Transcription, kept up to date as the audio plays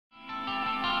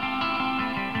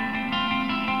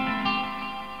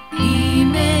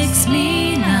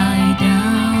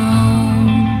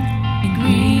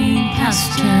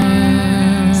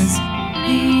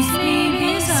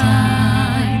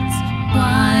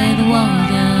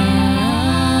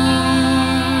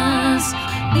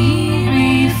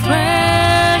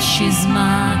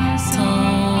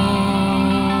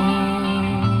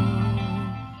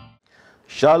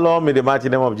Shalom in the mighty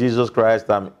name of Jesus Christ.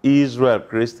 I'm Israel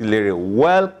Kristilere.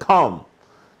 Welcome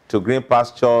to Green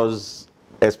Pastures,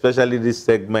 especially this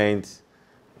segment,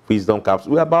 Wisdom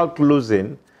Capsule. We're about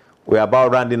closing. We're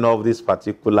about rounding off this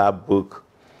particular book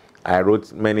I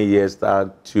wrote many years back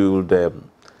to the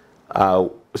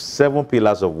 7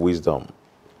 pillars of wisdom.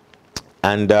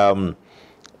 And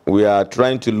we are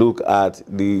trying to look at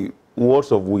the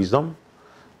words of wisdom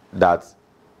that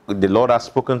the Lord has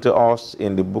spoken to us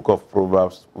in the book of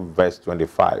Proverbs,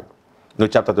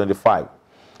 chapter 25.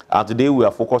 And today we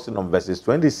are focusing on verses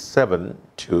 27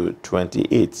 to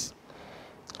 28.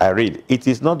 I read, "It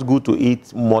is not good to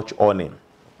eat much honey,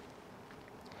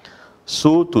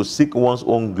 so to seek one's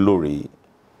own glory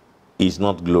is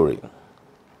not glory.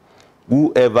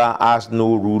 Whoever has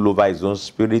no rule over his own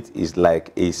spirit is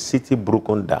like a city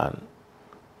broken down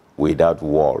without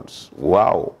walls."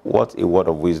 Wow, what a word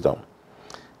of wisdom.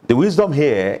 The wisdom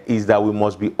here is that we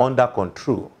must be under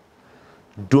control.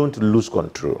 Don't lose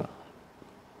control.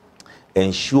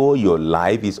 Ensure your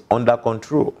life is under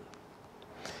control.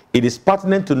 It is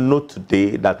pertinent to note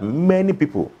today that many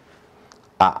people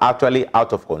are actually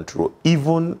out of control,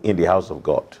 even in the house of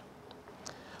God.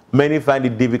 Many find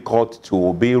it difficult to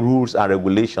obey rules and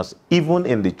regulations, even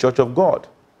in the church of God.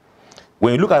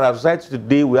 When you look at our society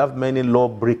today, we have many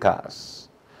lawbreakers.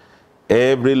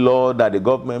 Every law that the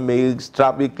government makes,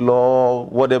 traffic law,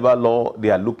 whatever law, they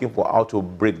are looking for how to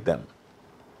break them.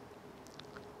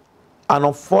 And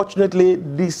unfortunately,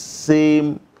 this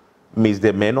same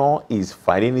misdemeanor is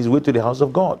finding his way to the house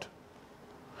of God.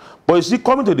 But you see,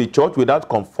 coming to the church without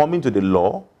conforming to the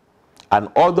law and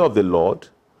order of the Lord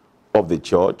of the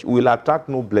church will attract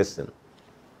no blessing.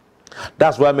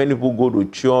 That's why many people go to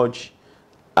church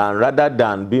and rather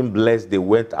than being blessed, they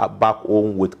went back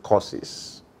home with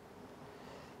curses.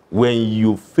 When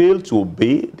you fail to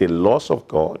obey the laws of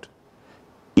God,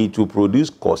 it will produce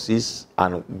curses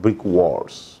and brick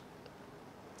walls.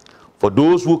 For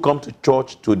those who come to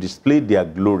church to display their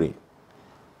glory,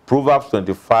 Proverbs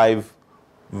 25,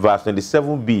 verse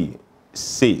 27b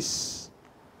says,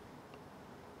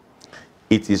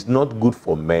 "It is not good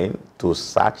for men to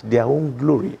search their own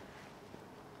glory."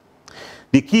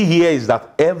 The key here is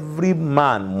that every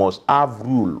man must have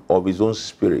rule of his own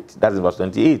spirit. That is verse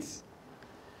 28.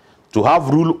 To have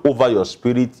rule over your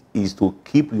spirit is to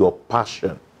keep your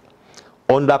passion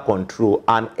under control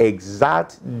and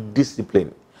exact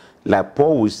discipline. Like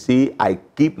Paul will say, I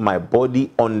keep my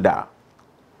body under.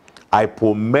 I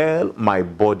pommel my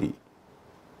body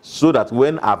so that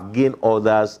when I've gained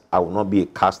others, I will not be a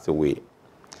castaway.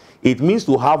 It means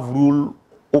to have rule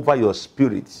over your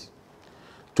spirit,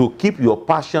 to keep your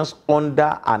passions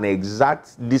under an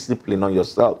exact discipline on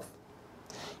yourself.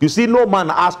 You see, no man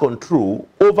has control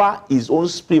over his own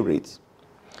spirit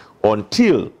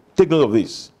until, take note of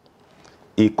this,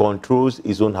 he controls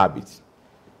his own habits,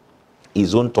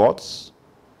 his own thoughts,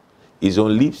 his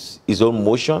own lips, his own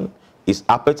motion, his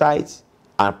appetites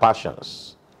and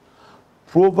passions.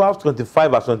 Proverbs 25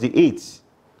 verse 28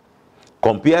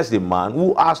 compares the man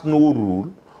who has no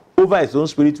rule over his own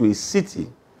spirit to a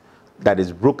city that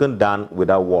is broken down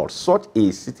without walls. Such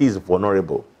a city is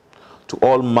vulnerable to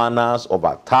all manners of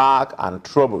attack and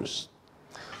troubles.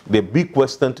 The big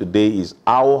question today is,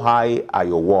 how high are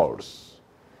your walls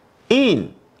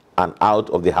in and out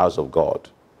of the house of God?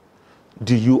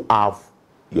 Do you have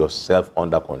yourself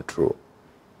under control?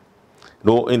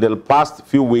 Though in the past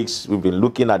few weeks, we've been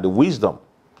looking at the wisdom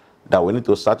that we need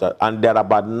to search out, and there are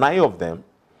about 9 of them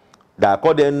that are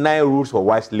called the 9 rules for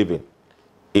wise living.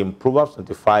 In Proverbs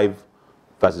 25,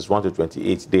 verses 1 to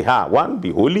 28, they are: 1,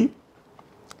 be holy;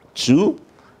 2,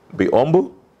 be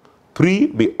humble; 3,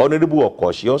 be honorable or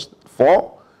cautious;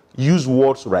 4, use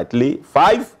words rightly;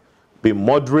 5, be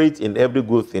moderate in every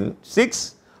good thing;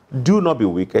 6, do not be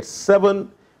wicked;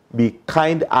 7, be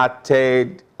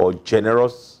kind-hearted or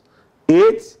generous;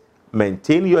 8,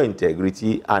 maintain your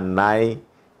integrity; and 9,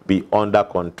 be under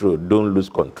control. Don't lose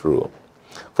control.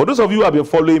 For those of you who have been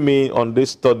following me on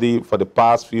this study for the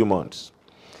past few months,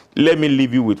 let me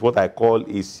leave you with what I call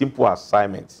a simple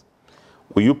assignment.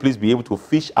 Will you please be able to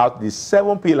fish out the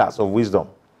 7 pillars of wisdom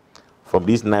from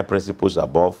these 9 principles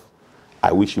above?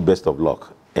 I wish you best of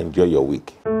luck. Enjoy your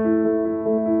week.